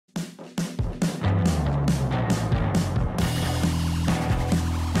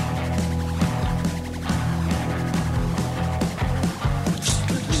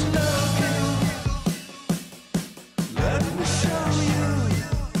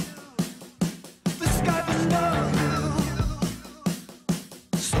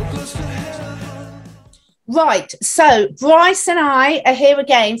Right, so Bryce and I are here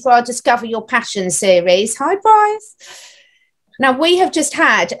again for our Discover Your Passion series. Hi, Bryce. Now, we have just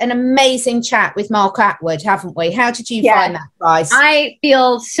had an amazing chat with Mark Attwood, haven't we? How did you find that, Bryce? I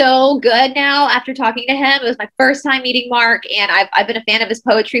feel so good now after talking to him. It was my first time meeting Mark, and I've been a fan of his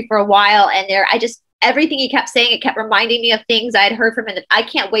poetry for a while, and everything he kept saying, it kept reminding me of things I had heard from him. That I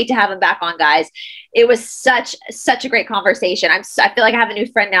can't wait to have him back on, guys. It was such a great conversation. I feel like I have a new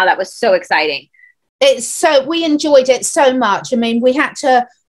friend now. That was so exciting. We enjoyed it so much. I mean, we had to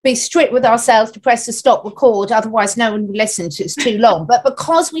be strict with ourselves to press the stop record, otherwise no one would listen to it's too long. But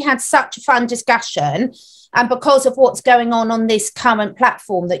because we had such a fun discussion, and because of what's going on this current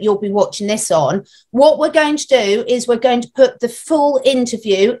platform that you'll be watching this on, what we're going to do is we're going to put the full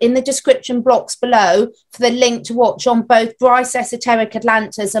interview in the description blocks below for the link to watch on both Bryce Esoteric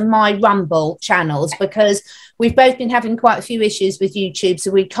Atlanta's and my Rumble channels, because we've both been having quite a few issues with YouTube,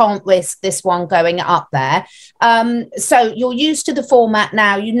 so we can't risk this one going up there. So you're used to the format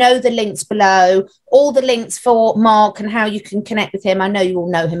now. You know the links below, all the links for Mark and how you can connect with him. I know you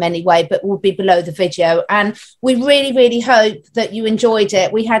all know him anyway, but will be below the video. And we really, really hope that you enjoyed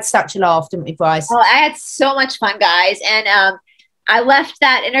it. We had such a laugh, didn't we, Bryce? Oh, I had so much fun, guys. And I left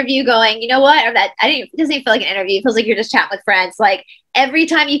that interview going, you know what? It doesn't even feel like an interview. It feels like you're just chatting with friends. Like, every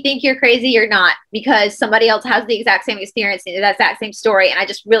time you think you're crazy, you're not, because somebody else has the exact same experience, the exact same story. And I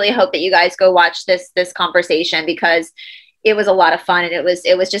just really hope that you guys go watch this conversation, because it was a lot of fun, and it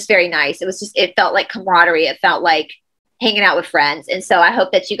was just very nice. It felt like camaraderie. It felt like hanging out with friends. And so I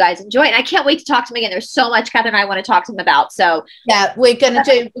hope that you guys enjoy it. And I can't wait to talk to him again. There's so much Catherine and I want to talk to him about. So yeah, we're going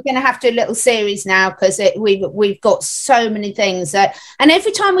to have to do a little series now, because we've got so many things and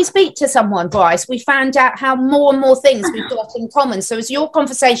every time we speak to someone, Bryce, we found out how more and more things we've got in common. So as your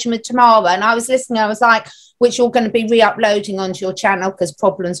conversation with Tamara, and I was listening, I was like, which you're going to be re-uploading onto your channel because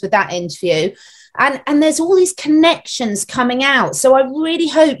problems with that interview. And there's all these connections coming out. So I really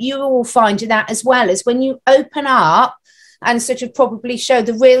hope you're all finding that as well, as when you open up and sort of probably show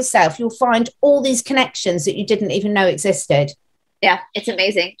the real self, you'll find all these connections that you didn't even know existed. Yeah, it's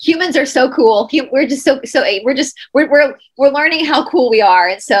amazing. Humans are so cool. We're just we're learning how cool we are.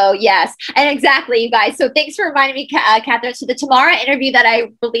 And so, yes, and exactly, you guys. So thanks for reminding me, Catherine. So the Tamara interview that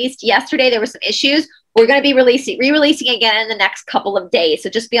I released yesterday, there were some issues. We're going to be re-releasing again in the next couple of days. So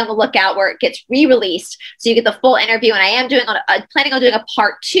just be on the lookout where it gets re-released, so you get the full interview. And I am planning on doing a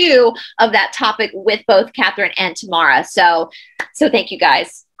part 2 of that topic with both Catherine and Tamara. So thank you,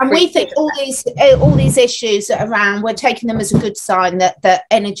 guys. And we think all these issues that are around, we're taking them as a good sign that the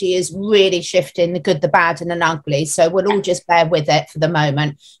energy is really shifting, the good, the bad, and the ugly. So we'll all just bear with it for the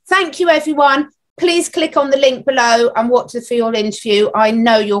moment. Thank you, everyone. Please click on the link below and watch the full interview. I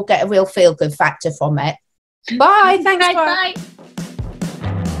know you'll get a real feel-good factor from it. Bye. Thanks. Bye.